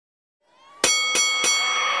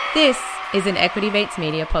This is an Equity Mates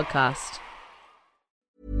Media podcast.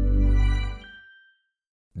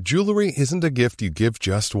 Jewelry isn't a gift you give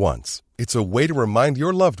just once. It's a way to remind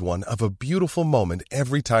your loved one of a beautiful moment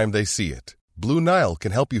every time they see it. Blue Nile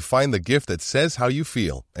can help you find the gift that says how you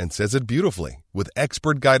feel and says it beautifully, with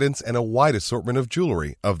expert guidance and a wide assortment of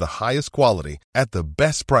jewelry of the highest quality at the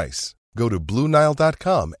best price. Go to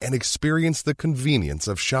BlueNile.com and experience the convenience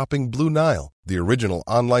of shopping Blue Nile, the original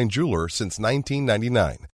online jeweler since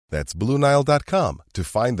 1999. That's BlueNile.com to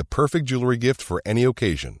find the perfect jewelry gift for any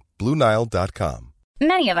occasion. BlueNile.com.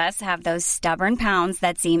 Many of us have those stubborn pounds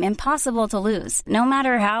that seem impossible to lose, no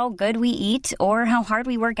matter how good we eat or how hard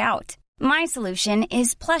we work out. My solution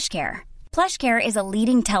is PlushCare. PlushCare is a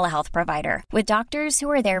leading telehealth provider with doctors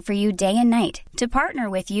who are there for you day and night to partner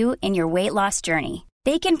with you in your weight loss journey.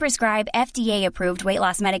 They can prescribe FDA-approved weight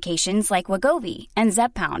loss medications like Wegovy and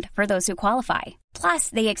Zepbound for those who qualify. Plus,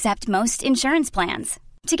 they accept most insurance plans.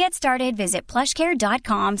 To get started, visit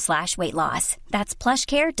plushcare.com/weightloss. That's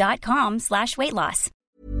plushcare.com/weightloss.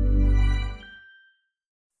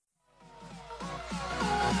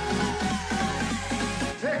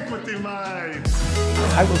 Equity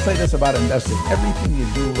Mates. I will say this about investing. Everything you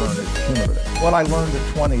do learn is cumulative. What I learned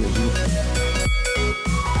at 20 is useful.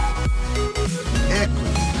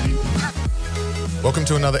 Welcome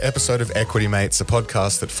to another episode of Equity Mates, a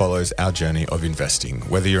podcast that follows our journey of investing.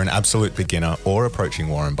 Whether you're an absolute beginner or approaching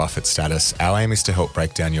Warren Buffett status, our aim is to help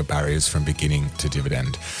break down your barriers from beginning to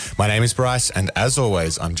dividend. My name is Bryce, and as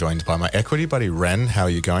always, I'm joined by my equity buddy, Ren. How are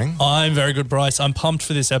you going? I'm very good, Bryce. I'm pumped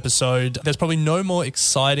for this episode. There's probably no more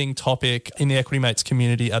exciting topic in the Equity Mates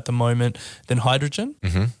community at the moment than hydrogen.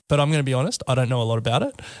 But I'm going to be honest, I don't know a lot about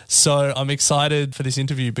it. So I'm excited for this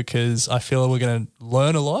interview because I feel we're going to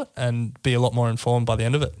learn a lot and be a lot more informed by the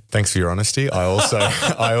end of it. Thanks for your honesty. I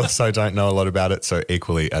also don't know a lot about it, so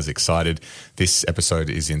equally as excited. This episode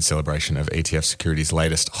is in celebration of ETF Securities'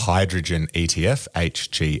 latest hydrogen ETF,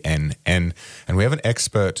 HGNN, and we have an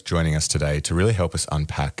expert joining us today to really help us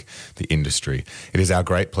unpack the industry. It is our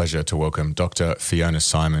great pleasure to welcome Dr. Fiona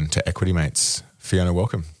Simon to Equity Mates. Fiona,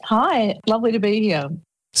 welcome. Hi, lovely to be here.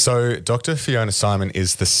 So Dr. Fiona Simon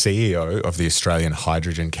is the CEO of the Australian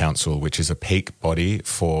Hydrogen Council, which is a peak body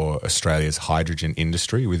for Australia's hydrogen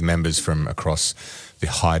industry with members from across the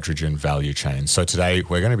hydrogen value chain. So today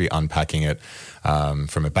we're going to be unpacking it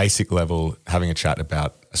from a basic level, having a chat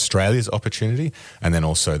about Australia's opportunity and then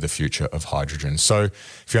also the future of hydrogen. So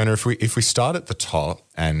Fiona, if we start at the top,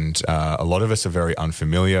 and a lot of us are very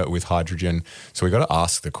unfamiliar with hydrogen, so we've got to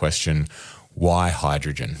ask the question, why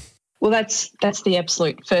hydrogen? Well, that's the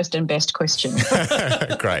absolute first and best question.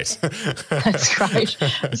 Great. That's great.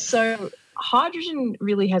 So hydrogen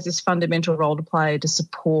really has this fundamental role to play to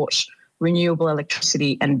support renewable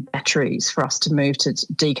electricity and batteries for us to move to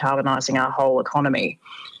decarbonising our whole economy.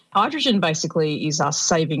 Hydrogen basically is us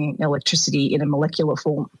saving electricity in a molecular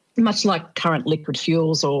form. Much like current liquid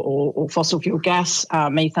fuels or fossil fuel gas,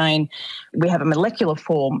 methane, we have a molecular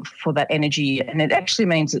form for that energy, and it actually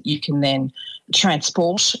means that you can then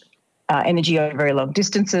transport energy over very long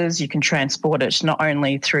distances. You can transport it not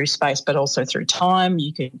only through space but also through time.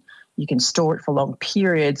 You can store it for long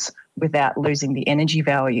periods without losing the energy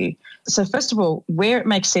value. So first of all, where it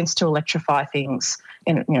makes sense to electrify things,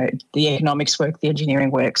 and the economics work, the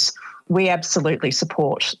engineering works, we absolutely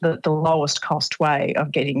support the lowest cost way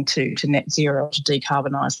of getting to net zero to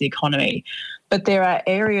decarbonise the economy. But there are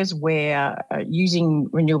areas where using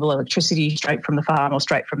renewable electricity straight from the farm or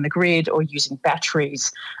straight from the grid or using batteries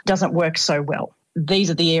doesn't work so well. These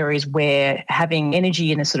are the areas where having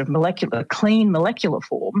energy in a sort of clean molecular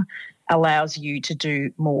form allows you to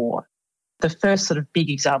do more. The first sort of big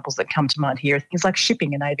examples that come to mind here are things like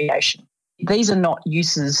shipping and aviation. These are not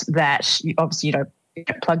uses that you don't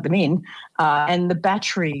plug them in, and the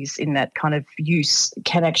batteries in that kind of use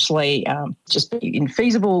can actually just be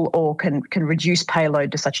infeasible or can reduce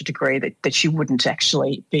payload to such a degree that you wouldn't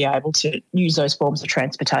actually be able to use those forms of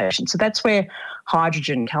transportation. So that's where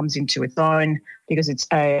hydrogen comes into its own, because it's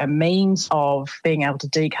a means of being able to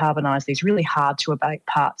decarbonise these really hard to abate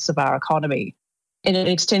parts of our economy. And it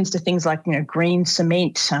extends to things like, green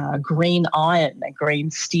cement, green iron, and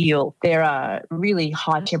green steel. There are really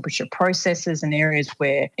high temperature processes and areas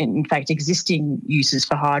where, in fact, existing uses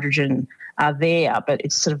for hydrogen are there, but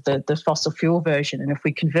it's sort of the fossil fuel version. And if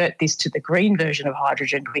we convert this to the green version of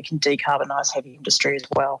hydrogen, we can decarbonise heavy industry as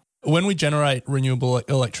well. When we generate renewable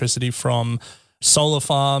electricity from solar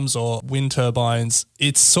farms or wind turbines,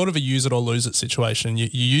 it's sort of a use it or lose it situation. You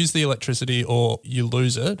use the electricity or you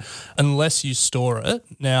lose it unless you store it.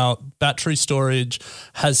 Now, battery storage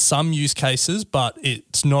has some use cases, but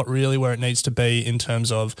it's not really where it needs to be in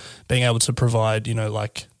terms of being able to provide,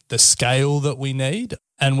 like the scale that we need.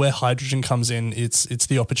 And where hydrogen comes in, it's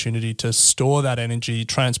the opportunity to store that energy,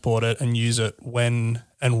 transport it, and use it when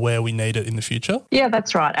and where we need it in the future. Yeah,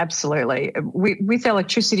 that's right. Absolutely. With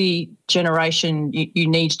electricity generation, you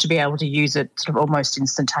need to be able to use it sort of almost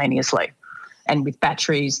instantaneously. And with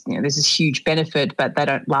batteries, there's this huge benefit, but they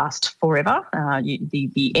don't last forever.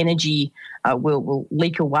 The energy will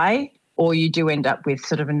leak away, or you do end up with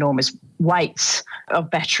sort of enormous weights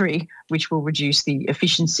of battery, which will reduce the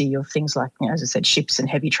efficiency of things like, as I said, ships and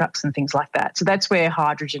heavy trucks and things like that. So that's where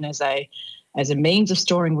hydrogen as a means of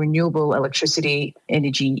storing renewable electricity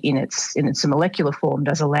energy in its molecular form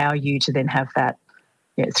does allow you to then have that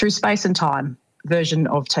through space and time version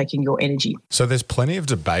of taking your energy. So there's plenty of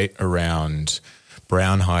debate around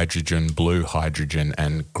brown hydrogen, blue hydrogen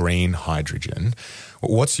and green hydrogen.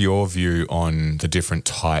 What's your view on the different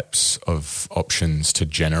types of options to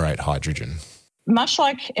generate hydrogen? Much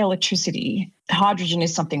like electricity, hydrogen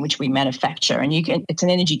is something which we manufacture, and it's an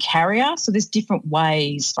energy carrier. So there's different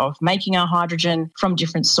ways of making our hydrogen from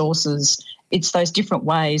different sources. It's those different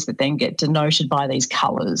ways that then get denoted by these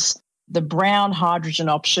colours. The brown hydrogen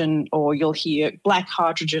option, or you'll hear black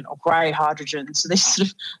hydrogen or grey hydrogen. So these sort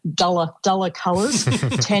of duller colours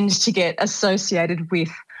tend to get associated with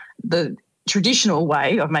the traditional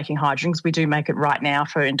way of making hydrogen, because we do make it right now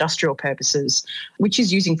for industrial purposes, which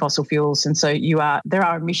is using fossil fuels. And so there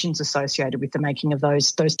are emissions associated with the making of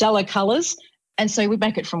those duller colours. And so we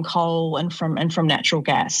make it from coal and from natural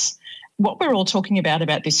gas. What we're all talking about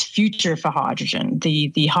this future for hydrogen,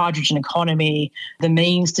 the hydrogen economy, the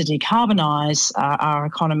means to decarbonise our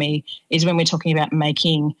economy, is when we're talking about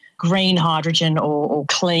making green hydrogen or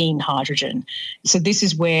clean hydrogen. So this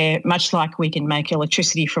is where, much like we can make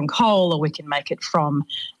electricity from coal or we can make it from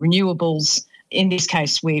renewables, in this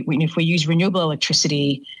case, if we use renewable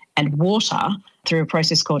electricity and water through a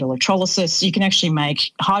process called electrolysis, you can actually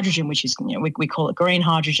make hydrogen, which is, we call it green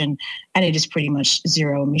hydrogen, and it is pretty much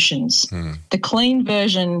zero emissions. The clean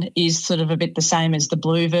version is sort of a bit the same as the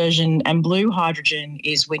blue version, and blue hydrogen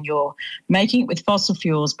is when you're making it with fossil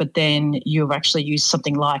fuels, but then you've actually used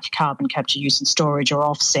something like carbon capture, use and storage or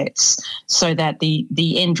offsets, so that the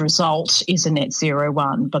end result is a net zero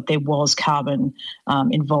one, but there was carbon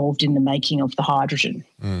involved in the making of the hydrogen.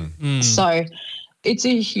 So it's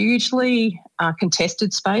a hugely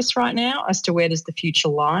contested space right now as to where does the future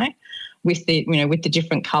lie with the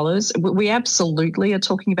different colours. We absolutely are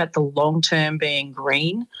talking about the long term being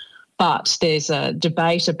green, but there's a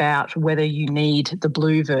debate about whether you need the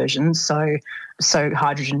blue version, so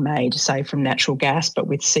hydrogen made, say, from natural gas but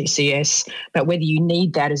with CCS, but whether you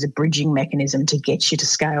need that as a bridging mechanism to get you to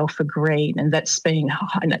scale for green, and that's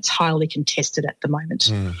highly contested at the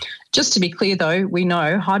moment. Just to be clear, though, we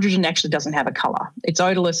know hydrogen actually doesn't have a colour. It's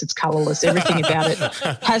odourless, it's colourless. Everything about it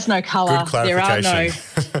has no colour. Good clarification.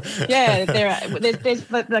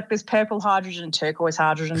 There's purple hydrogen and turquoise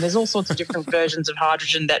hydrogen. There's all sorts of different versions of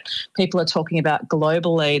hydrogen that people are talking about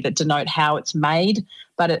globally that denote how it's made.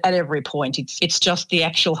 But at every point, it's just the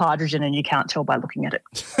actual hydrogen, and you can't tell by looking at it.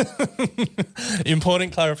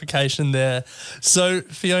 Important clarification there. So,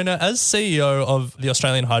 Fiona, as CEO of the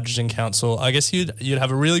Australian Hydrogen Council, I guess you'd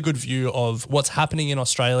have a really good view of what's happening in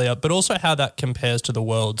Australia, but also how that compares to the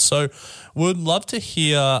world. So we'd love to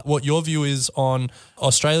hear what your view is on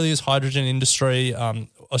Australia's hydrogen industry,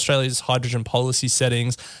 Australia's hydrogen policy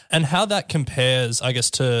settings, and how that compares, I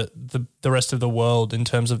guess, to the rest of the world in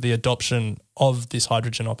terms of the adoption of this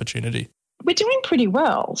hydrogen opportunity. We're doing pretty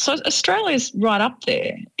well. So Australia's right up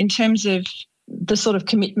there in terms of the sort of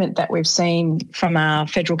commitment that we've seen from our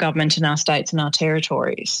federal government and our states and our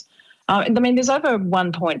territories. There's over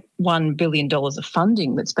 $1.1 billion of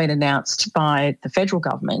funding that's been announced by the federal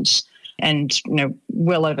government, and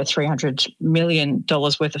well over $300 million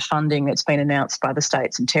worth of funding that's been announced by the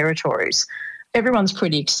states and territories. Everyone's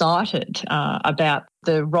pretty excited about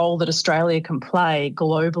the role that Australia can play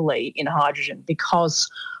globally in hydrogen because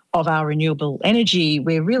of our renewable energy.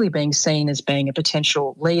 We're really being seen as being a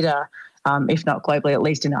potential leader, if not globally, at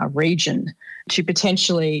least in our region, to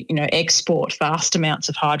potentially, export vast amounts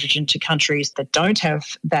of hydrogen to countries that don't have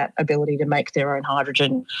that ability to make their own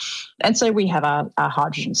hydrogen. And so we have our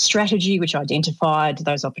hydrogen strategy, which identified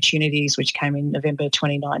those opportunities, which came in November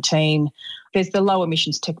 2019. There's the low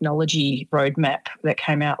emissions technology roadmap that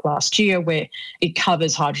came out last year, where it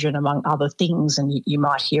covers hydrogen among other things. And you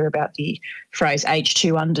might hear about the phrase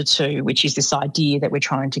H2 under 2, which is this idea that we're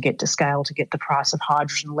trying to get to scale to get the price of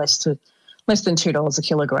hydrogen less than $2 a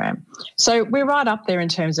kilogram. So we're right up there in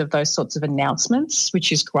terms of those sorts of announcements,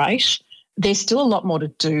 which is great. There's still a lot more to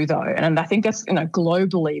do, though, and I think that's,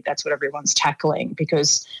 globally, that's what everyone's tackling,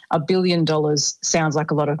 because $1 billion sounds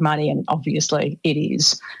like a lot of money, and obviously it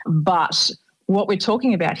is. But what we're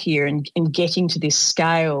talking about here in getting to this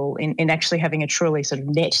scale, in actually having a truly sort of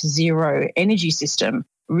net zero energy system,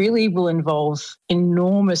 really will involve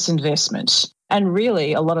enormous investment. And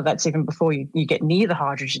really, a lot of that's even before you get near the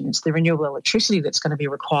hydrogen. It's the renewable electricity that's going to be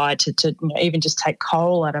required to even just take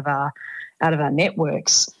coal out of our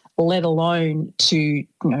networks, let alone to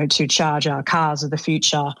charge our cars of the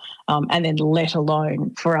future, and then let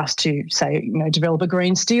alone for us to, say, develop a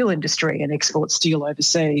green steel industry and export steel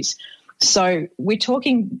overseas. So we're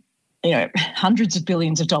talking, hundreds of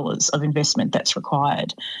billions of dollars of investment that's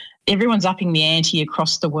required. Everyone's upping the ante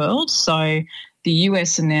across the world. So the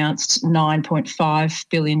US announced $9.5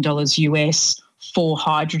 billion US for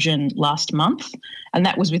hydrogen last month, and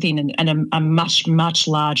that was within a much, much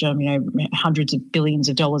larger, hundreds of billions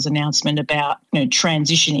of dollars announcement about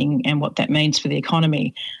transitioning and what that means for the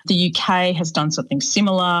economy. The UK has done something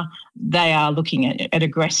similar. They are looking at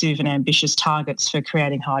aggressive and ambitious targets for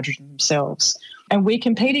creating hydrogen themselves. And we're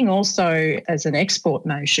competing also as an export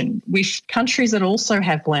nation with countries that also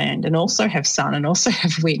have land and also have sun and also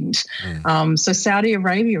have wind. So Saudi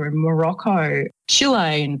Arabia and Morocco,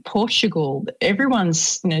 Chile and Portugal,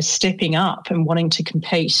 everyone's stepping up and wanting to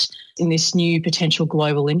compete in this new potential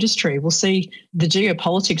global industry. We'll see the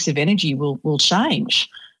geopolitics of energy will change.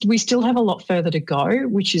 We still have a lot further to go,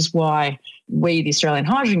 which is why we, the Australian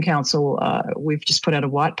Hydrogen Council, we've just put out a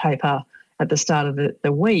white paper at the start of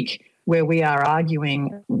the week where we are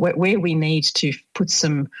arguing where we need to put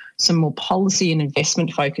some more policy and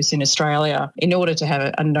investment focus in Australia in order to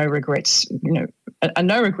have a no regrets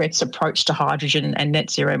approach to hydrogen and net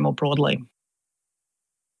zero more broadly.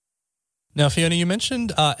 Now, Fiona, you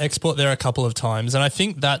mentioned export there a couple of times, and I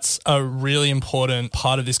think that's a really important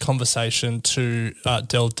part of this conversation to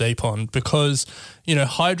delve deep on, because,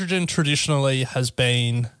 hydrogen traditionally has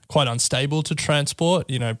been quite unstable to transport.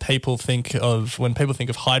 When people think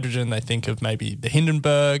of hydrogen, they think of maybe the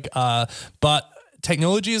Hindenburg, but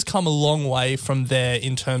technology has come a long way from there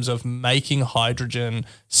in terms of making hydrogen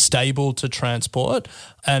stable to transport.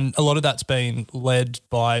 And a lot of that's been led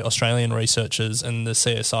by Australian researchers and the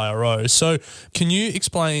CSIRO. So can you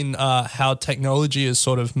explain how technology has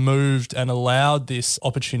sort of moved and allowed this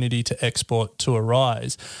opportunity to export to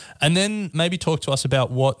arise? And then maybe talk to us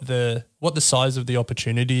about what the size of the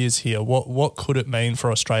opportunity is here. What could it mean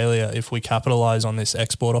for Australia if we capitalise on this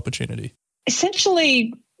export opportunity?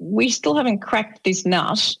 Essentially, we still haven't cracked this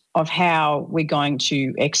nut of how we're going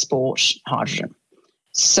to export hydrogen.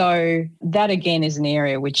 So that, again, is an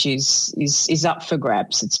area which is up for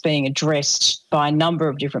grabs. It's being addressed by a number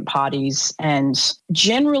of different parties, and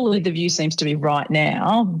generally the view seems to be right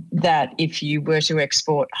now that if you were to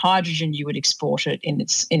export hydrogen, you would export it in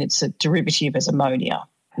its derivative as ammonia.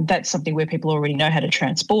 That's something where people already know how to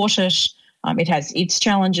transport it. It has its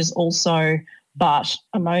challenges also, but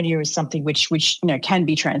ammonia is something which can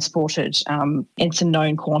be transported. It's a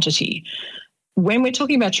known quantity. When we're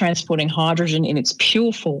talking about transporting hydrogen in its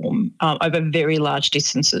pure form over very large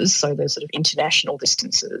distances, so those sort of international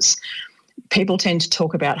distances, people tend to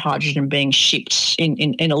talk about hydrogen being shipped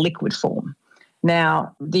in a liquid form.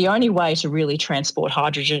 Now, the only way to really transport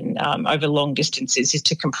hydrogen over long distances is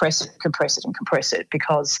to compress it,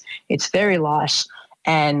 because it's very light,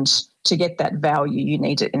 and to get that value, you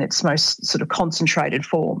need it in its most sort of concentrated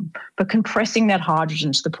form. But compressing that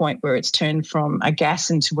hydrogen to the point where it's turned from a gas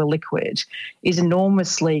into a liquid is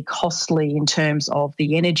enormously costly in terms of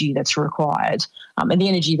the energy that's required, and the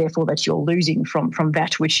energy, therefore, that you're losing from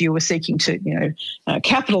that which you were seeking to,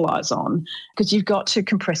 capitalise on, because you've got to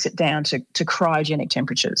compress it down to cryogenic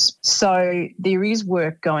temperatures. So there is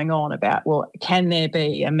work going on about, well, can there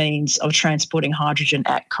be a means of transporting hydrogen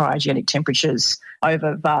at cryogenic temperatures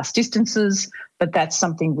over vast distances? But that's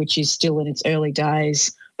something which is still in its early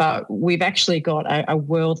days. But we've actually got a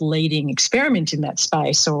world-leading experiment in that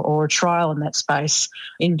space, or a trial in that space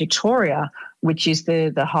in Victoria, which is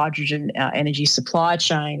the hydrogen energy supply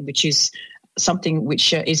chain, which is something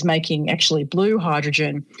which is making actually blue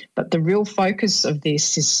hydrogen. But the real focus of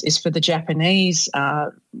this is for the Japanese,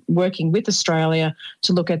 working with Australia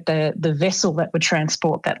to look at the vessel that would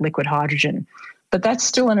transport that liquid hydrogen. But that's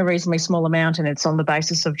still in a reasonably small amount, and it's on the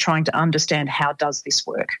basis of trying to understand how does this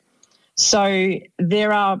work. So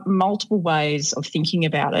there are multiple ways of thinking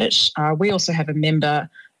about it. We also have a member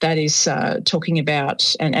that is talking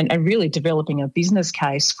about and really developing a business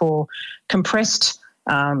case for compressed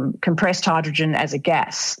hydrogen as a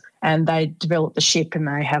gas, and they develop the ship and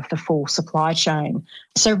they have the full supply chain.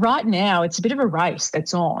 So right now it's a bit of a race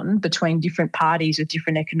that's on between different parties with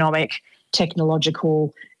different economic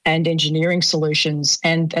technological and engineering solutions.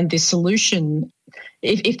 And this solution,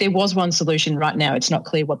 if there was one solution right now, it's not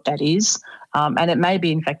clear what that is. And it may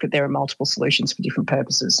be, in fact, that there are multiple solutions for different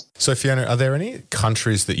purposes. So, Fiona, are there any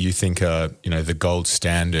countries that you think are, the gold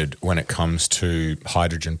standard when it comes to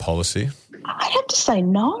hydrogen policy? I'd have to say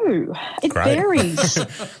no. It Great. varies.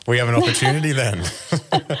 We have an opportunity then.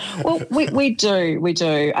 Well, we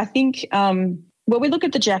do. I think, we look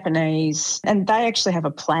at the Japanese and they actually have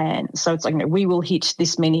a plan. So it's like, we will hit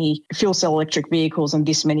this many fuel cell electric vehicles and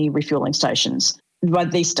this many refueling stations by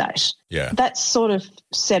this date. Yeah. That sort of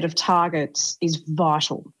set of targets is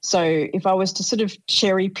vital. So if I was to sort of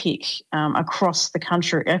cherry pick across the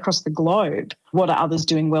country, across the globe, what are others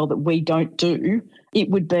doing well that we don't do, it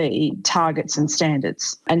would be targets and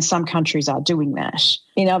standards. And some countries are doing that.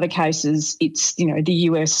 In other cases, it's, the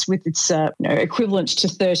US with its equivalent to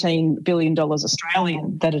 $13 billion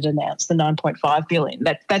Australian that it announced, the $9.5 billion.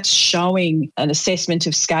 That's showing an assessment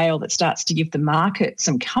of scale that starts to give the market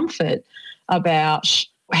some comfort about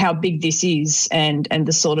how big this is and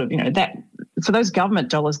the sort of, that for those government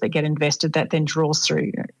dollars that get invested, that then draws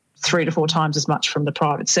through 3 to 4 times as much from the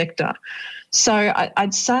private sector. So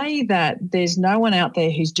I'd say that there's no one out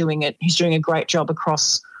there who's doing a great job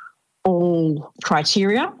across all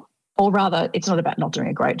criteria, or rather it's not about not doing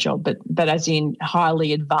a great job, but as in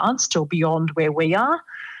highly advanced or beyond where we are.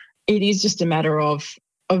 It is just a matter of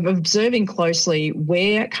observing closely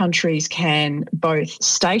where countries can both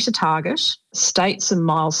state a target, state some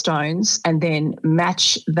milestones, and then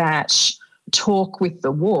match that talk with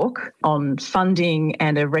the walk on funding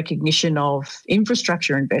and a recognition of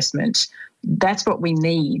infrastructure investment. That's what we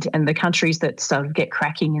need. And the countries that sort of get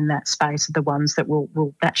cracking in that space are the ones that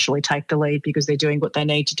will actually take the lead because they're doing what they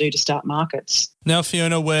need to do to start markets. Now,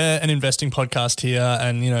 Fiona, we're an investing podcast here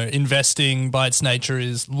and, investing by its nature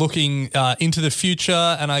is looking into the future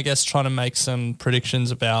and I guess trying to make some predictions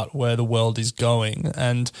about where the world is going.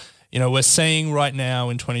 And, we're seeing right now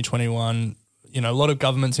in 2021, a lot of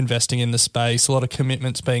governments investing in the space, a lot of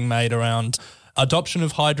commitments being made around adoption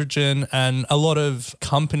of hydrogen and a lot of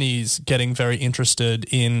companies getting very interested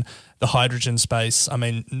in the hydrogen space. I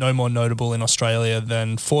mean, no more notable in Australia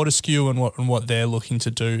than Fortescue and what they're looking to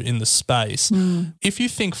do in the space. If you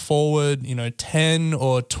think forward, 10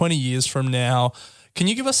 or 20 years from now, can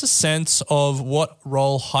you give us a sense of what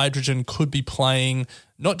role hydrogen could be playing,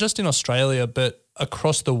 not just in Australia, but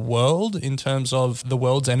across the world in terms of the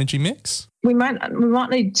world's energy mix? We might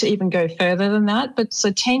need to even go further than that. But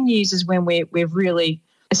so 10 years is when we've really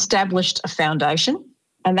established a foundation,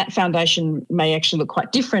 and that foundation may actually look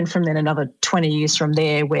quite different from then another 20 years from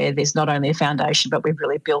there where there's not only a foundation, but we've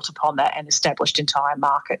really built upon that and established entire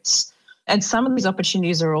markets. And some of these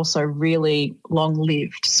opportunities are also really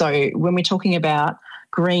long-lived. So when we're talking about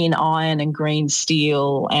green iron and green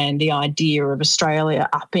steel and the idea of Australia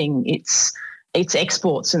upping its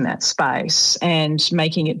exports in that space and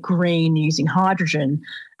making it green using hydrogen,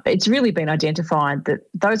 it's really been identified that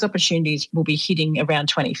those opportunities will be hitting around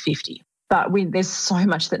 2050. But there's so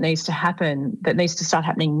much that needs to happen, that needs to start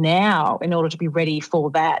happening now in order to be ready for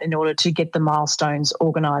that, in order to get the milestones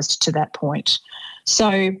organised to that point.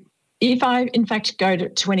 So if I, in fact, go to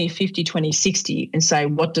 2050, 2060 and say,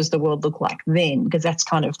 what does the world look like then? Because that's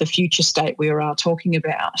kind of the future state we are talking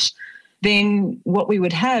about. Then what we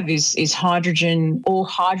would have is hydrogen or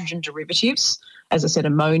hydrogen derivatives, as I said,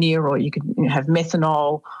 ammonia, or you could have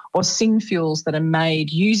methanol or synfuels that are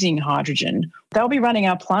made using hydrogen. They'll be running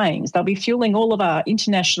our planes. They'll be fueling all of our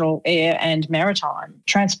international air and maritime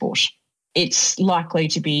transport. It's likely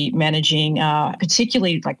to be managing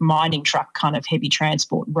particularly like mining truck kind of heavy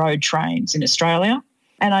transport, road trains in Australia.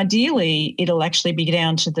 And ideally, it'll actually be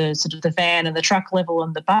down to the sort of the van and the truck level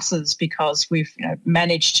and the buses, because we've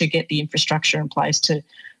managed to get the infrastructure in place to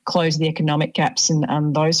close the economic gaps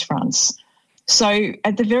on those fronts. So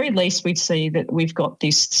at the very least, we'd see that we've got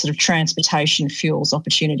this sort of transportation fuels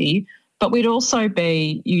opportunity, but we'd also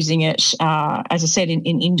be using it, as I said, in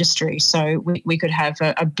industry. So we could have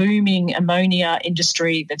a booming ammonia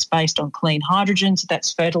industry that's based on clean hydrogen. So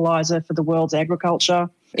that's fertiliser for the world's agriculture.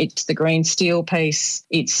 It's the green steel piece,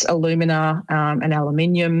 it's alumina and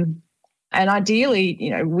aluminium. And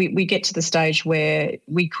ideally, we get to the stage where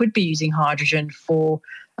we could be using hydrogen for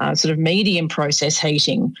sort of medium process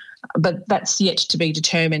heating, but that's yet to be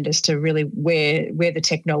determined as to really where the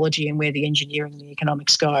technology and where the engineering and the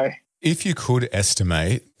economics go. If you could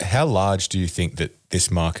estimate, how large do you think that this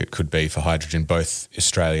market could be for hydrogen, both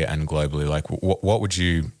Australia and globally? Like what would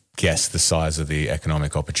you guess the size of the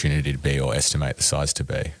economic opportunity to be, or estimate the size to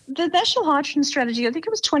be? The National Hydrogen Strategy, I think it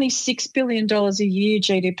was $26 billion a year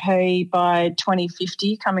GDP by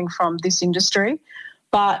 2050 coming from this industry.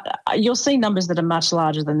 But you'll see numbers that are much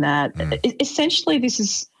larger than that. Essentially,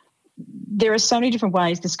 there are so many different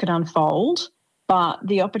ways this could unfold, but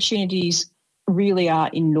the opportunities really are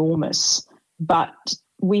enormous. But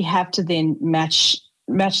we have to then match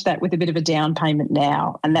that with a bit of a down payment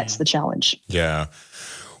now, and that's the challenge. Yeah.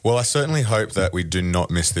 Well, I certainly hope that we do not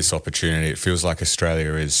miss this opportunity. It feels like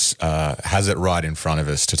Australia has it right in front of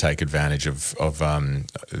us to take advantage of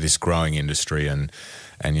this growing industry, and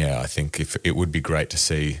yeah, I think it would be great to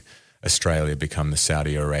see Australia become the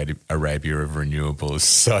Saudi Arabia of renewables.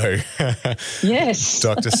 So, yes,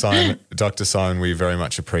 Dr. Simon, we very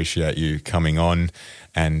much appreciate you coming on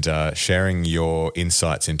and sharing your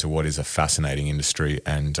insights into what is a fascinating industry.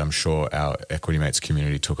 And I'm sure our Equity Mates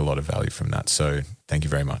community took a lot of value from that. So, thank you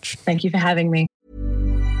very much. Thank you for having me.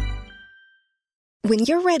 When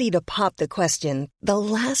you're ready to pop the question, the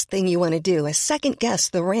last thing you want to do is second guess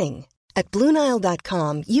the ring. At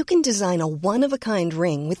BlueNile.com, you can design a one-of-a-kind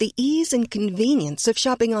ring with the ease and convenience of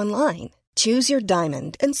shopping online. Choose your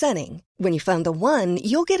diamond and setting. When you find the one,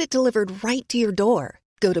 you'll get it delivered right to your door.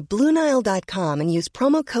 Go to BlueNile.com and use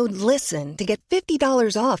promo code LISTEN to get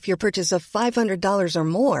 $50 off your purchase of $500 or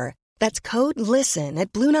more. That's code LISTEN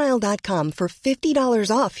at BlueNile.com for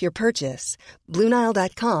 $50 off your purchase.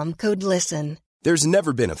 BlueNile.com, code LISTEN. There's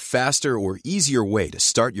never been a faster or easier way to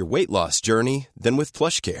start your weight loss journey than with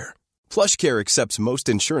PlushCare. PlushCare accepts most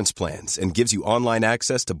insurance plans and gives you online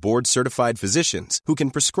access to board-certified physicians who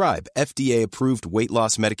can prescribe FDA-approved weight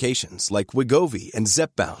loss medications like Wegovy and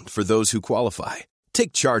Zepbound for those who qualify.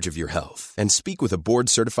 Take charge of your health and speak with a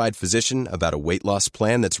board-certified physician about a weight loss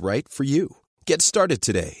plan that's right for you. Get started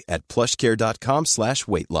today at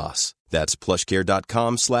plushcare.com/weight-loss. That's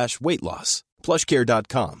plushcare.com/weight-loss.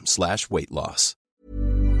 plushcare.com/weight-loss.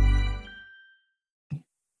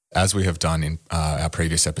 As we have done in our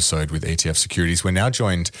previous episode with ETF Securities, we're now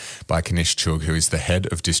joined by Kanish Chugh, who is the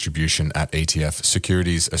head of distribution at ETF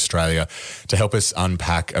Securities Australia, to help us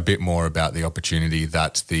unpack a bit more about the opportunity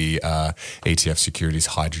that the ETF Securities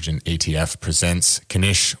Hydrogen ETF presents.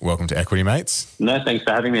 Kanish, welcome to Equity Mates. No, thanks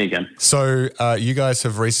for having me again. So you guys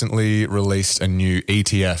have recently released a new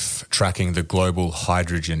ETF tracking the global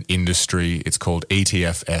hydrogen industry. It's called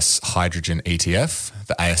ETFS Hydrogen ETF.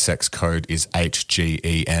 The ASX code is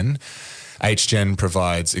HGEN. HGen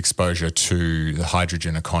provides exposure to the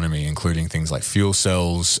hydrogen economy, including things like fuel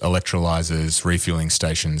cells, electrolyzers, refueling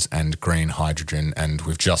stations, and green hydrogen. And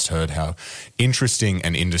we've just heard how interesting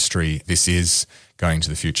an industry this is going to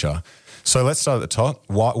the future. So let's start at the top.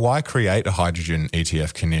 Why create a hydrogen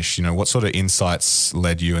ETF, Kanish? You know, what sort of insights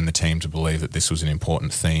led you and the team to believe that this was an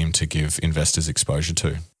important theme to give investors exposure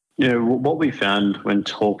to? Yeah, what we found when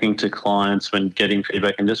talking to clients, when getting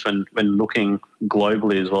feedback, and just when looking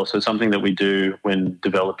globally as well. So something that we do when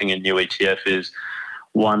developing a new ETF is,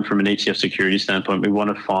 one, from an ETF security standpoint, we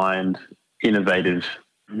want to find innovative,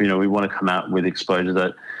 we want to come out with exposure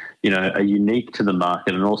that, are unique to the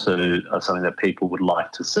market and also are something that people would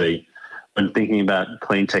like to see. When thinking about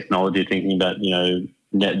clean technology, thinking about,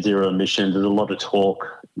 net zero emissions, there's a lot of talk,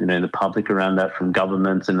 in the public around that from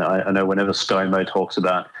governments. And I know whenever ScoMo talks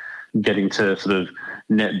about getting to sort of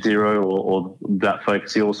net zero or that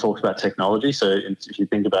focus, he always talks about technology. So if you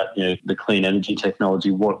think about, the clean energy technology,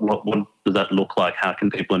 what does that look like? How can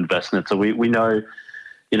people invest in it? So we know,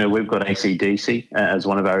 we've got AC/DC as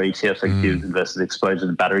one of our ETFs that gives investors exposure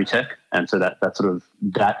to battery tech. And so that's sort of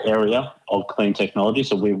that area of clean technology.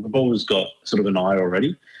 So we've always got sort of an eye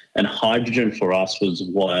already. And hydrogen for us was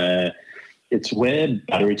where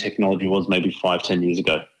battery technology was maybe 5-10 years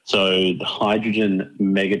ago. So the hydrogen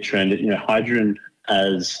megatrend, hydrogen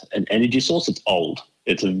as an energy source, it's old.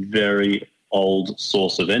 It's a very old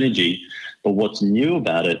source of energy. But what's new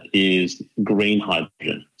about it is green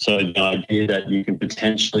hydrogen. So the idea that you can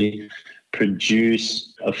potentially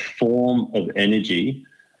produce a form of energy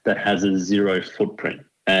that has a zero footprint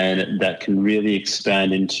and that can really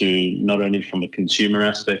expand into not only from a consumer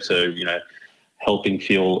aspect, so, helping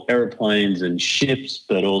fuel airplanes and ships,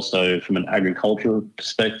 but also from an agricultural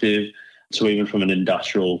perspective to even from an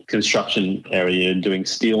industrial construction area, doing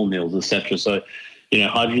steel mills, etc. So,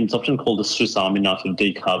 hydrogen is often called the Swiss Army knife of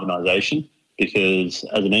decarbonisation because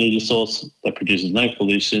as an energy source that produces no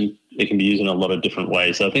pollution, it can be used in a lot of different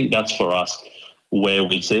ways. So I think that's for us where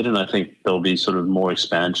we see it, and I think there'll be sort of more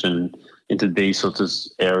expansion into these sorts of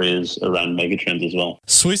areas around megatrends as well.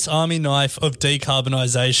 Swiss Army knife of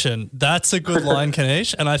decarbonisation. That's a good line,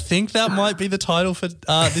 Kanish, and I think that might be the title for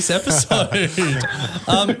this episode.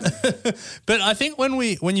 But I think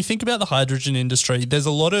when you think about the hydrogen industry, there's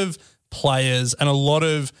a lot of players and a lot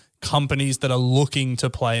of companies that are looking to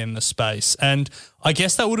play in the space. And I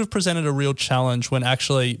guess that would have presented a real challenge when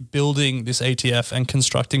actually building this ETF and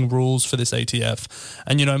constructing rules for this ETF.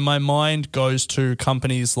 And, you know, my mind goes to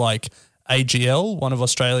companies like AGL, one of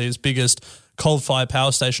Australia's biggest coal-fired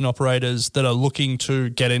power station operators that are looking to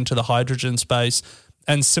get into the hydrogen space.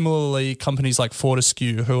 And similarly, companies like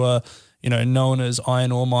Fortescue, who are, you know, known as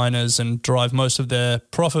iron ore miners and derive most of their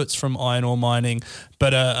profits from iron ore mining,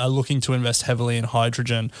 but are looking to invest heavily in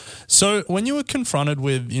hydrogen. So when you were confronted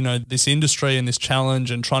with, you know, this industry and this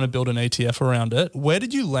challenge and trying to build an ETF around it, where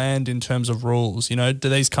did you land in terms of rules? You know, do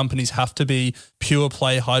these companies have to be pure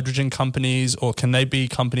play hydrogen companies, or can they be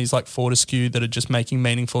companies like Fortescue that are just making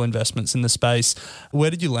meaningful investments in the space?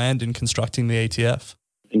 Where did you land in constructing the ETF?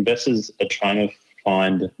 Investors are trying to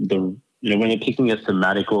find when they're picking a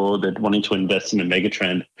thematic or they're wanting to invest in a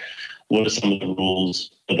megatrend, what are some of the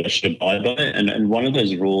rules that they should abide by? And one of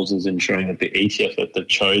those rules is ensuring that the ETF that they've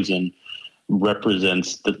chosen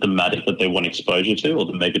represents the thematic that they want exposure to, or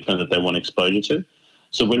the megatrend that they want exposure to.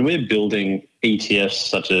 So when we're building ETFs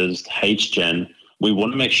such as HGen, we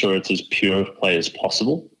want to make sure it's as pure a play as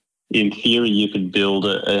possible. In theory, you could build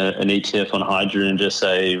an ETF on hydrogen and just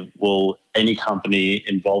say, well, any company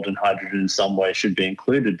involved in hydrogen in some way should be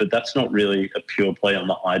included. But that's not really a pure play on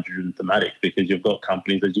the hydrogen thematic, because you've got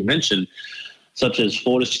companies, as you mentioned, such as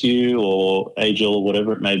Fortescue or AGL or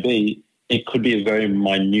whatever it may be. It could be a very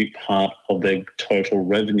minute part of their total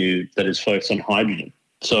revenue that is focused on hydrogen.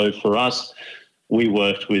 So for us, we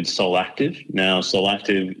worked with Solactive. Now,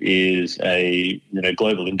 Solactive is a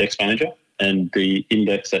global index manager. And the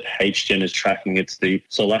index that HGen is tracking, it's the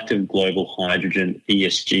Solactive Global Hydrogen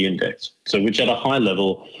ESG Index. So which at a high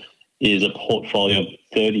level is a portfolio of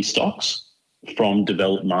 30 stocks from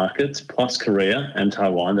developed markets, plus Korea and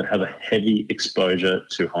Taiwan, that have a heavy exposure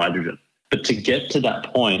to hydrogen. But to get to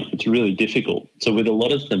that point, it's really difficult. So with a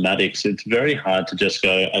lot of thematics, it's very hard to just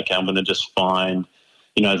go, okay, I'm going to just find,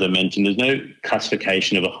 as I mentioned, there's no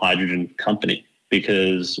classification of a hydrogen company,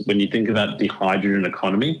 because when you think about the hydrogen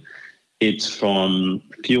economy, it's from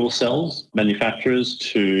fuel cells manufacturers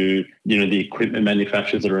to, the equipment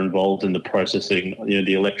manufacturers that are involved in the processing,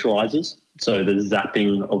 the electrolyzers. So the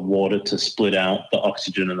zapping of water to split out the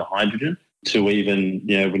oxygen and the hydrogen, to even,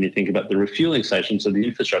 when you think about the refueling stations, so the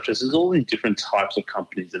infrastructure. So there's all these different types of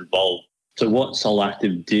companies involved. So what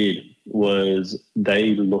Solactive did was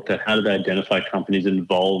they looked at how do they identify companies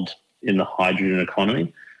involved in the hydrogen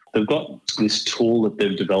economy. They've got this tool that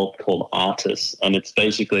they've developed called Artis, and it's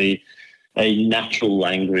basically a natural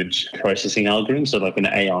language processing algorithm, so like an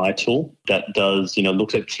AI tool that does,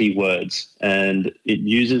 looks at keywords, and it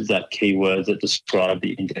uses that keywords that describe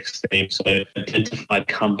the index theme. So identify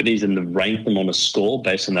companies and then rank them on a score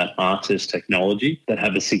based on that Artis technology that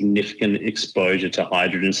have a significant exposure to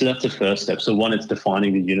hydrogen. So that's the first step. So one, it's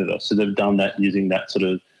defining the universe. So they've done that using that sort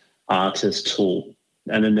of Artis tool.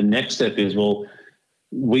 And then the next step is, well,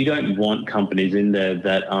 we don't want companies in there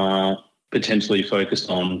that are potentially focused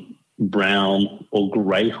on brown or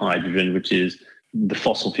grey hydrogen, which is the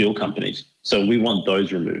fossil fuel companies. So we want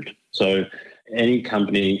those removed. So any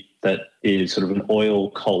company that is sort of an oil,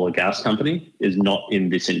 coal or gas company is not in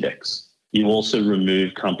this index. You also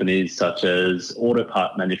remove companies such as auto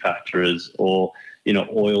part manufacturers or,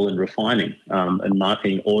 oil and refining and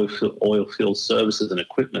marketing, oil field services and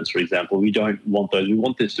equipment, for example. We don't want those. We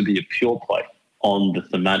want this to be a pure play on the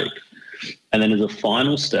thematic. And then as a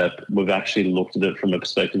final step, we've actually looked at it from a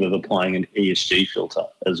perspective of applying an ESG filter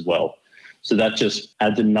as well. So that just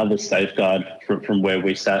adds another safeguard from where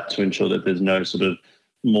we sat to ensure that there's no sort of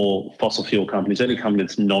more fossil fuel companies, any company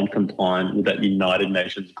that's non-compliant with that United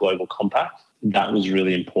Nations Global Compact. That was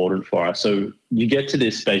really important for us. So you get to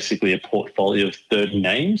this basically a portfolio of 30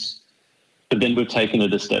 names, but then we've taken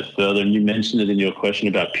it a step further. And you mentioned it in your question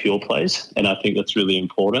about pure plays, and I think that's really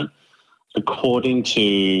important. According to,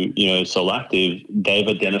 Solactive, they've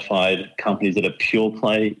identified companies that are pure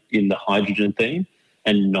play in the hydrogen theme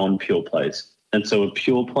and non-pure plays. And so a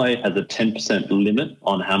pure play has a 10% limit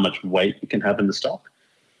on how much weight it can have in the stock.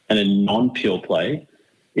 And a non-pure play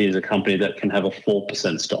is a company that can have a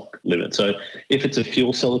 4% stock limit. So if it's a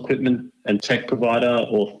fuel cell equipment and tech provider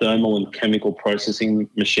or thermal and chemical processing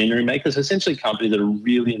machinery makers, essentially companies that are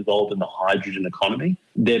really involved in the hydrogen economy,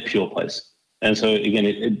 they're pure plays. And so, again,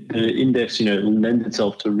 the index, lends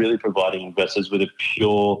itself to really providing investors with a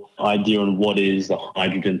pure idea on what is the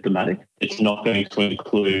hydrogen thematic. It's not going to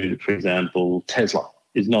include, for example, Tesla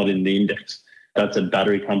is not in the index. That's a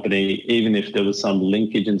battery company. Even if there was some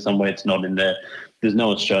linkage in some way, it's not in there. There's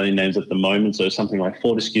no Australian names at the moment, so something like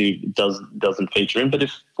Fortescue doesn't feature in. But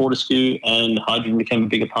if Fortescue and hydrogen became a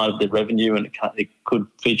bigger part of their revenue and it could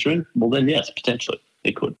feature in, well, then yes, potentially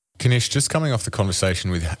it could. Kanish, just coming off the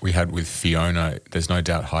conversation we had with Fiona, there's no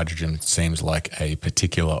doubt hydrogen seems like a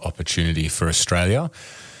particular opportunity for Australia.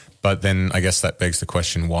 But then I guess that begs the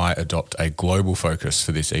question, why adopt a global focus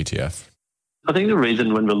for this ETF? I think the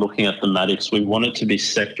reason when we're looking at thematics, we want it to be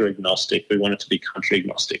sector agnostic. We want it to be country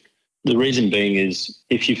agnostic. The reason being is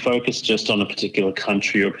if you focus just on a particular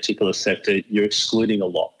country or a particular sector, you're excluding a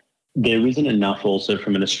lot. There isn't enough also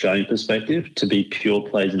from an Australian perspective to be pure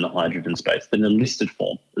plays in the hydrogen space, in a listed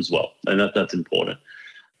form as well. And that's important.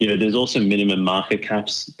 There's also minimum market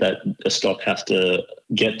caps that a stock has to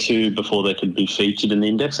get to before they could be featured in the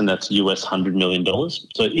index, and that's US $100 million.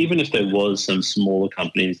 So even if there was some smaller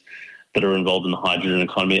companies that are involved in the hydrogen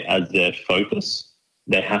economy as their focus,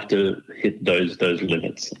 they have to hit those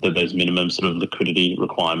limits, those minimum sort of liquidity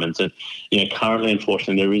requirements. And, currently,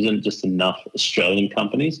 unfortunately, there isn't just enough Australian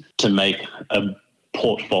companies to make a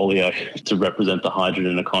portfolio to represent the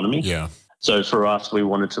hydrogen economy. Yeah. So for us, we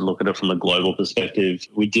wanted to look at it from a global perspective.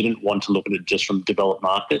 We didn't want to look at it just from developed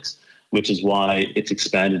markets, which is why it's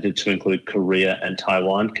expanded it to include Korea and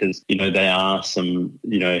Taiwan, because, they are some,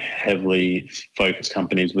 heavily focused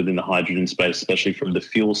companies within the hydrogen space, especially from the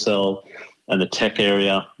fuel cell and the tech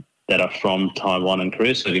area that are from Taiwan and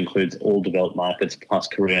Korea. So it includes all developed markets plus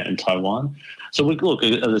Korea and Taiwan. So look,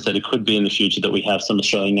 as I said, it could be in the future that we have some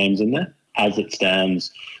Australian names in there. As it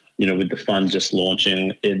stands, with the fund just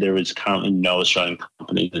launching, there is currently no Australian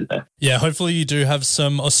companies in there. Yeah, hopefully you do have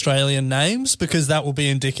some Australian names, because that will be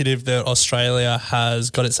indicative that Australia has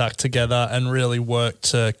got its act together and really worked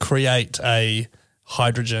to create a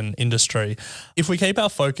hydrogen industry. If we keep our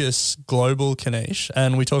focus global, Kanish,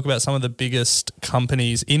 and we talk about some of the biggest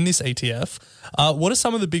companies in this ETF, what are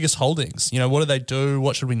some of the biggest holdings? What do they do?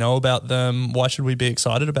 What should we know about them? Why should we be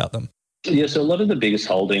excited about them? Yeah, so a lot of the biggest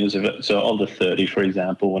holdings of the 30, for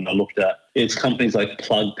example, when I looked at, it's companies like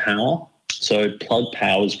Plug Power. So Plug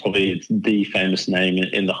Power is probably the famous name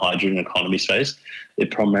in the hydrogen economy space.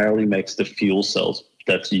 It primarily makes the fuel cells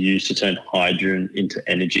that's used to turn hydrogen into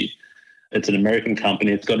energy. It's an American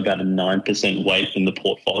company. It's got about a 9% weight in the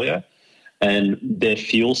portfolio. And their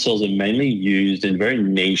fuel cells are mainly used in very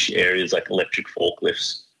niche areas like electric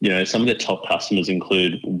forklifts. Some of their top customers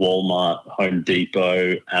include Walmart, Home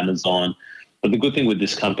Depot, Amazon. But the good thing with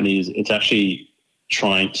this company is it's actually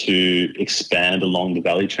trying to expand along the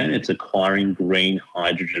value chain. It's acquiring green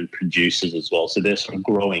hydrogen producers as well. So they're sort of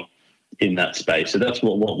growing in that space. So that's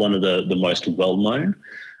what one of the most well-known.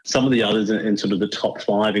 Some of the others in sort of the top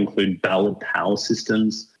 5 include Ballard Power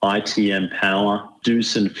Systems, ITM Power,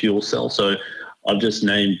 Doosan Fuel Cell. So I've just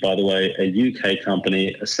named, by the way, a UK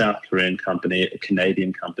company, a South Korean company, a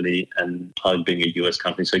Canadian company, and Plug being a US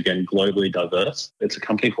company. So again, globally diverse. It's a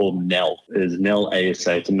company called Nel. It's Nel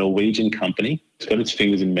ASA. It's a Norwegian company. It's got its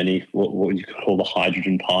fingers in many, what you could call the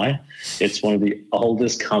hydrogen pie. It's one of the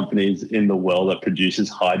oldest companies in the world that produces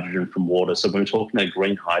hydrogen from water. So when we're talking about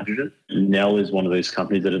green hydrogen, Nel is one of those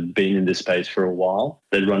companies that have been in this space for a while.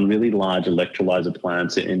 They run really large electrolyzer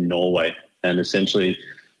plants in Norway. And essentially,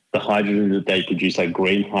 the hydrogen that they produce, like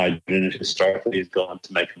green hydrogen, historically has gone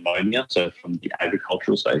to make ammonia, so from the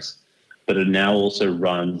agricultural space. But it now also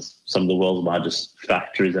runs some of the world's largest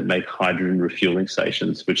factories that make hydrogen refueling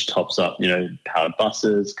stations, which tops up, powered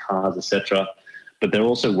buses, cars, etc. But they're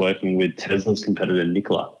also working with Tesla's competitor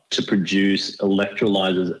Nikola to produce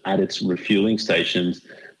electrolyzers at its refueling stations.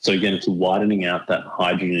 So again, it's widening out that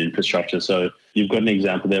hydrogen infrastructure. So you've got an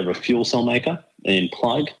example there of a fuel cell maker in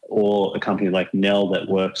Plug, or a company like Nel that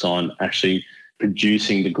works on actually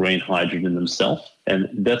producing the green hydrogen themselves. And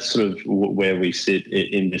that's sort of where we sit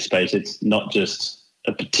in this space. It's not just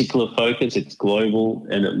a particular focus, it's global,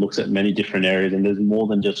 and it looks at many different areas, and there's more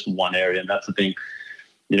than just one area. And that's the thing,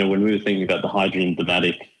 when we were thinking about the hydrogen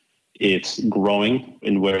thematic, it's growing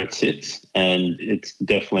in where it sits, and it's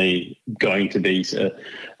definitely going to be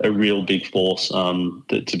a real big force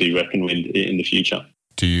to be reckoned with in the future.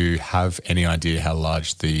 Do you have any idea how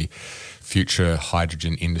large the future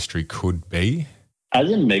hydrogen industry could be?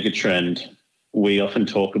 As a megatrend, we often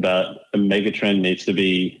talk about a megatrend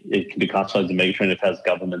it can be classified as a megatrend if it has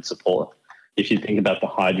government support. If you think about the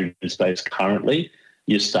hydrogen space currently,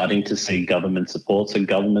 you're starting to see government support. So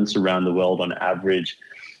governments around the world on average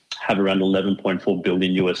have around $11.4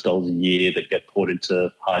 billion a year that get poured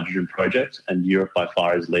into hydrogen projects, and Europe by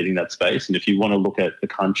far is leading that space. And if you want to look at the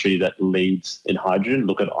country that leads in hydrogen,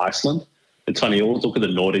 look at Iceland. It's funny, you always look at the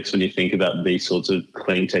Nordics when you think about these sorts of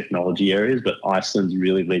clean technology areas, but Iceland's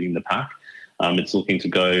really leading the pack. It's looking to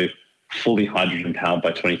go fully hydrogen powered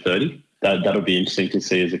by 2030. That'll be interesting to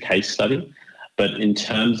see as a case study. But in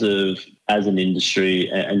terms of as an industry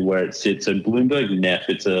and where it sits, so Bloomberg NEF,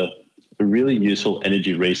 it's a really useful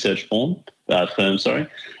energy research firm.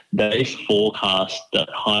 they forecast that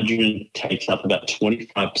hydrogen takes up about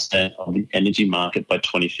 25% of the energy market by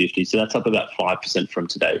 2050. So that's up about 5% from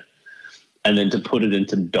today. And then to put it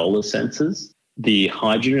into dollar senses, the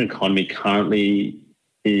hydrogen economy currently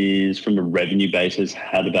is, from a revenue basis,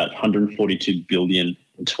 had about 142 billion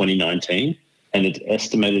in 2019. And it's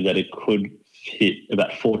estimated that it could hit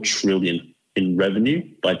about 4 trillion in revenue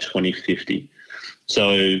by 2050.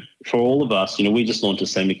 So for all of us, we just launched a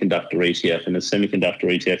semiconductor ETF, and the semiconductor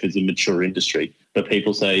ETF is a mature industry. But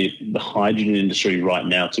people say the hydrogen industry right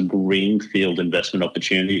now, it's a greenfield investment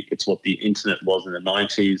opportunity. It's what the internet was in the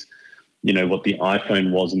 90s, what the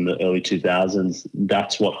iPhone was in the early 2000s.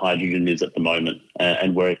 That's what hydrogen is at the moment.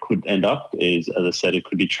 And where it could end up is, as I said, it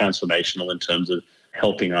could be transformational in terms of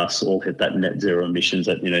helping us all hit that net zero emissions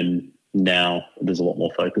that, now there's a lot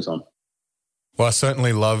more focus on. Well, I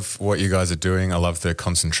certainly love what you guys are doing. I love the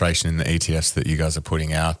concentration in the ETFs that you guys are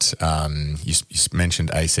putting out. You mentioned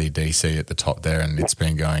AC/DC at the top there, and it's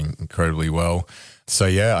been going incredibly well. So,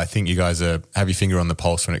 yeah, I think you guys have your finger on the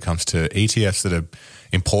pulse when it comes to ETFs that are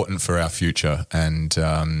important for our future. And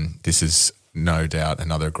this is no doubt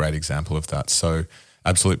another great example of that. So,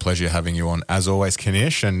 absolute pleasure having you on, as always,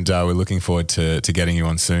 Kanish, and we're looking forward to getting you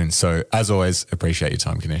on soon. So, as always, appreciate your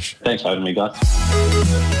time, Kanish. Thanks for having me, guys.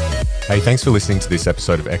 Hey, thanks for listening to this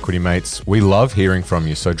episode of Equity Mates. We love hearing from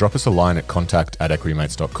you, so drop us a line at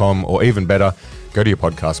contact@equitymates.com, or even better, go to your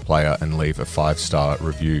podcast player and leave a 5-star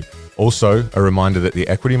review. Also, a reminder that the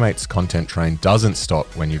Equity Mates content train doesn't stop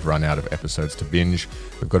when you've run out of episodes to binge.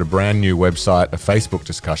 We've got a brand new website, a Facebook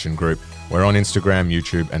discussion group. We're on Instagram,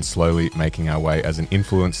 YouTube, and slowly making our way as an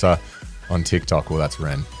influencer on TikTok. Well, that's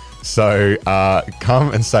Ren. So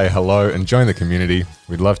come and say hello and join the community.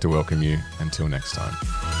 We'd love to welcome you. Until next time.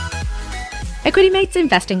 Equity Mates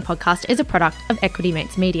Investing Podcast is a product of Equity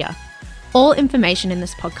Mates Media. All information in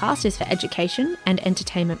this podcast is for education and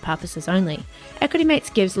entertainment purposes only. Equity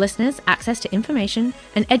Mates gives listeners access to information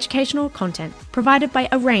and educational content provided by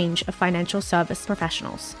a range of financial service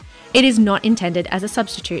professionals. It is not intended as a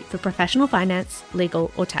substitute for professional finance,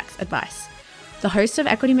 legal, or tax advice. The hosts of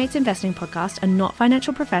Equity Mates Investing Podcast are not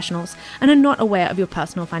financial professionals and are not aware of your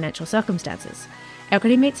personal financial circumstances.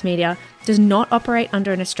 Equity Mates Media does not operate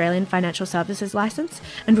under an Australian Financial Services Licence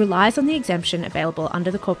and relies on the exemption available under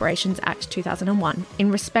the Corporations Act 2001 in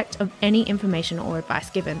respect of any information or advice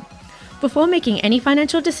given. Before making any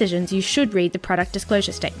financial decisions, you should read the product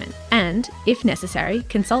disclosure statement and, if necessary,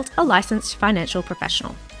 consult a licensed financial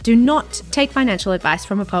professional. Do not take financial advice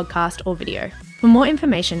from a podcast or video. For more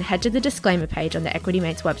information, head to the disclaimer page on the Equity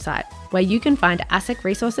Mates website, where you can find ASIC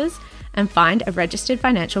resources and find a registered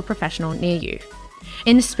financial professional near you.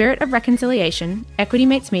 In the spirit of reconciliation, Equity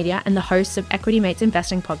Mates Media and the hosts of Equity Mates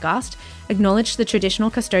Investing Podcast acknowledge the traditional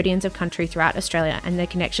custodians of country throughout Australia and their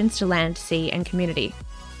connections to land, sea, and community.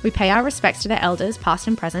 We pay our respects to their elders, past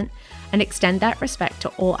and present, and extend that respect to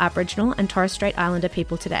all Aboriginal and Torres Strait Islander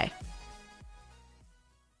people today.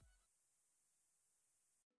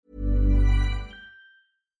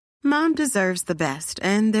 Mom deserves the best,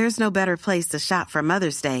 and there's no better place to shop for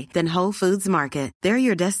Mother's Day than Whole Foods Market. They're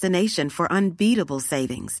your destination for unbeatable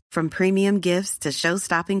savings, from premium gifts to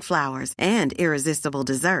show-stopping flowers and irresistible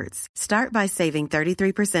desserts. Start by saving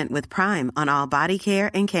 33% with Prime on all body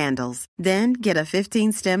care and candles. Then get a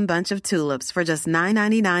 15-stem bunch of tulips for just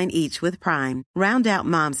 $9.99 each with Prime. Round out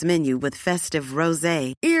Mom's menu with festive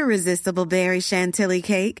rosé, irresistible berry chantilly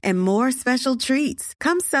cake, and more special treats.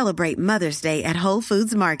 Come celebrate Mother's Day at Whole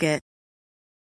Foods Market.